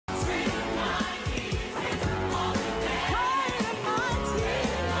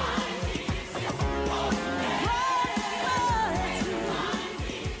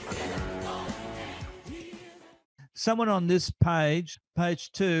someone on this page,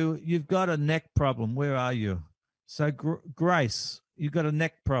 page 2, you've got a neck problem. Where are you? So Grace, you've got a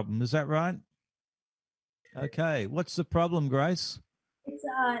neck problem. Is that right? Okay. What's the problem, Grace? It's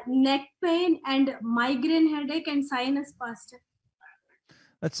neck pain and migraine headache and sinus, Pastor.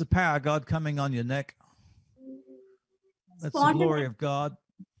 That's the power of God coming on your neck. That's the glory of God.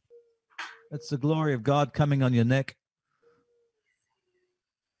 That's the glory of God coming on your neck.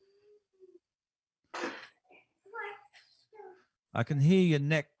 I can hear your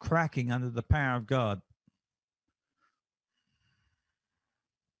neck cracking under the power of God.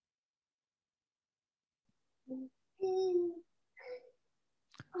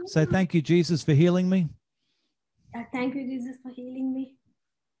 Say thank you, Jesus, for healing me. Thank you, Jesus, for healing me.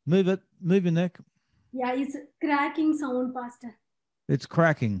 Move it. Move your neck. Yeah, it's cracking sound, Pastor. It's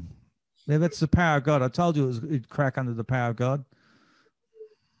cracking. Yeah, that's the power of God. I told you it'd crack under the power of God.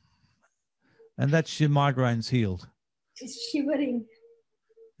 And that's your migraines healed. It's shivering.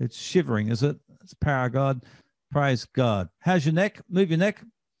 It's shivering, is it? It's the power of God. Praise God. How's your neck? Move your neck.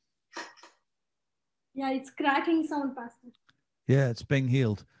 Yeah, it's cracking sound, Pastor. Yeah, it's being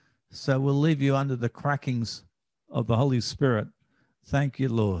healed. So we'll leave you under the crackings of the Holy Spirit. Thank you,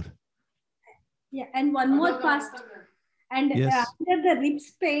 Lord. Yeah, and one more, Pastor. And yes. Under the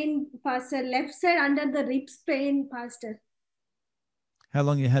ribs pain, Pastor, left side under the ribs pain, Pastor. How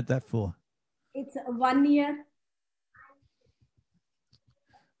long you had that for? It's 1 year.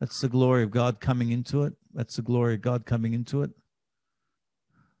 That's the glory of God coming into it. That's the glory of God coming into it.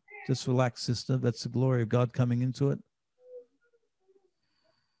 Just relax, sister. That's the glory of God coming into it.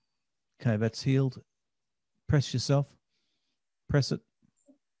 Okay, that's healed. Press yourself. Press it.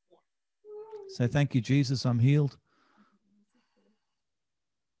 Say, thank you, Jesus, I'm healed.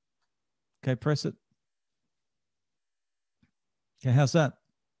 Okay, press it. Okay, how's that?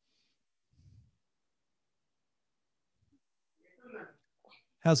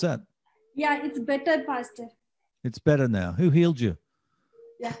 How's that? Yeah, it's better, Pastor. It's better now. Who healed you?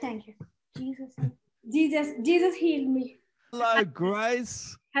 Yeah, thank you. Jesus healed me. Hello,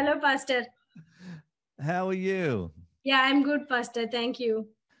 Grace. Hello, Pastor. How are you? Yeah, I'm good, Pastor. Thank you.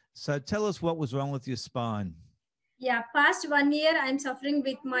 So tell us what was wrong with your spine. Yeah, past 1 year, I'm suffering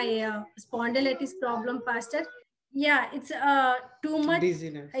with my spondylitis problem, Pastor. Yeah, it's too much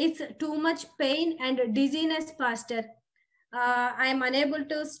dizziness. It's too much pain and dizziness, Pastor. I'm unable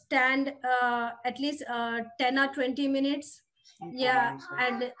to stand at least 10 or 20 minutes. Yeah,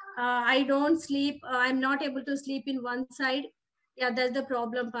 and I don't sleep. I'm not able to sleep in one side. Yeah, that's the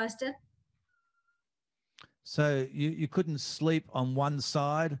problem, Pastor. So you couldn't sleep on one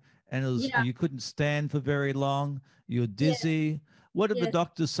side, and it was, you couldn't stand for very long. You're dizzy. Yes. What did the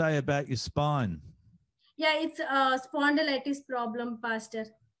doctors say about your spine? Yeah, it's a spondylitis problem, Pastor.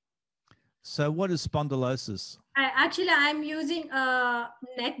 So what is spondylosis? I'm using a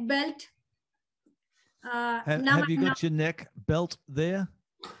neck belt. Have you got your neck belt there?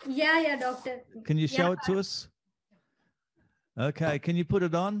 Yeah, doctor. Can you show it to us? Okay, can you put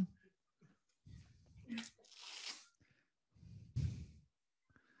it on?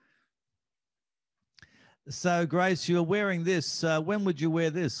 So, Grace, you're wearing this. When would you wear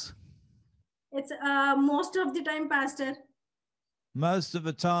this? It's most of the time, Pastor. Most of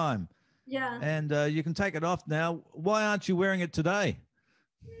the time. Yeah. And you can take it off now. Why aren't you wearing it today?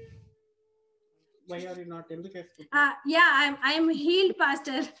 Why are you not in the Facebook? Yeah, I'm healed,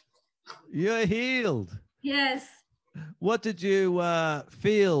 Pastor. You're healed. Yes. What did you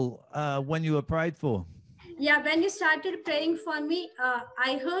feel when you were prayed for? Yeah, when you started praying for me,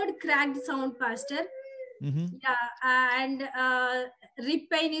 I heard cracked sound, Pastor. Mm-hmm. Yeah, and rib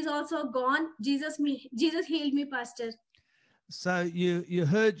pain is also gone. Jesus healed me, Pastor. So you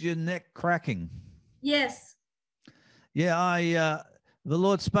heard your neck cracking. Yes. Yeah, the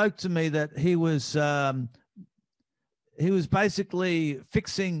Lord spoke to me that He was basically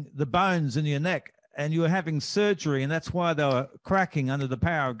fixing the bones in your neck, and you were having surgery, and that's why they were cracking under the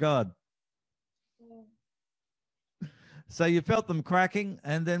power of God. So you felt them cracking,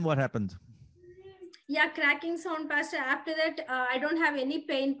 and then what happened? Yeah, cracking sound, Pastor. After that, I don't have any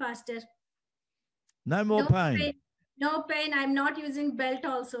pain, Pastor. No more pain. No pain. I'm not using belt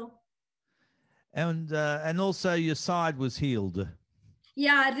also. And also your side was healed.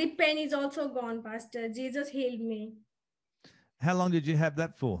 Yeah, rib pain is also gone, Pastor. Jesus healed me. How long did you have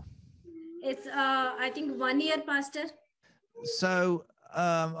that for? It's I think 1 year, Pastor. So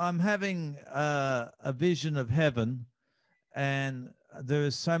I'm having a vision of heaven, and there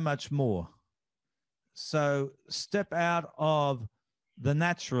is so much more. So step out of the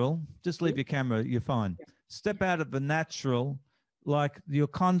natural. Just leave your camera, you're fine. Step out of the natural, like your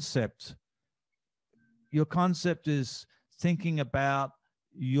concept. your concept is thinking about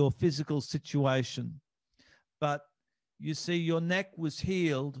your physical situation. But you see, your neck was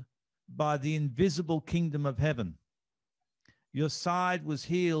healed by the invisible kingdom of heaven. Your side was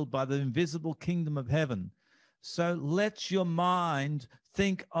healed by the invisible kingdom of heaven. So let your mind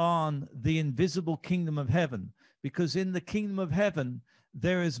think on the invisible kingdom of heaven, because in the kingdom of heaven,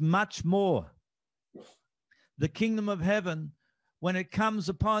 there is much more. The kingdom of heaven, when it comes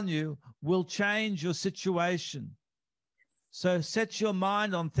upon you, will change your situation. So set your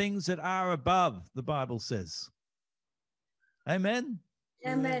mind on things that are above, the Bible says. Amen.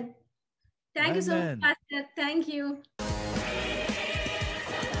 Amen. Thank you so much, Amen. Pastor. Thank you.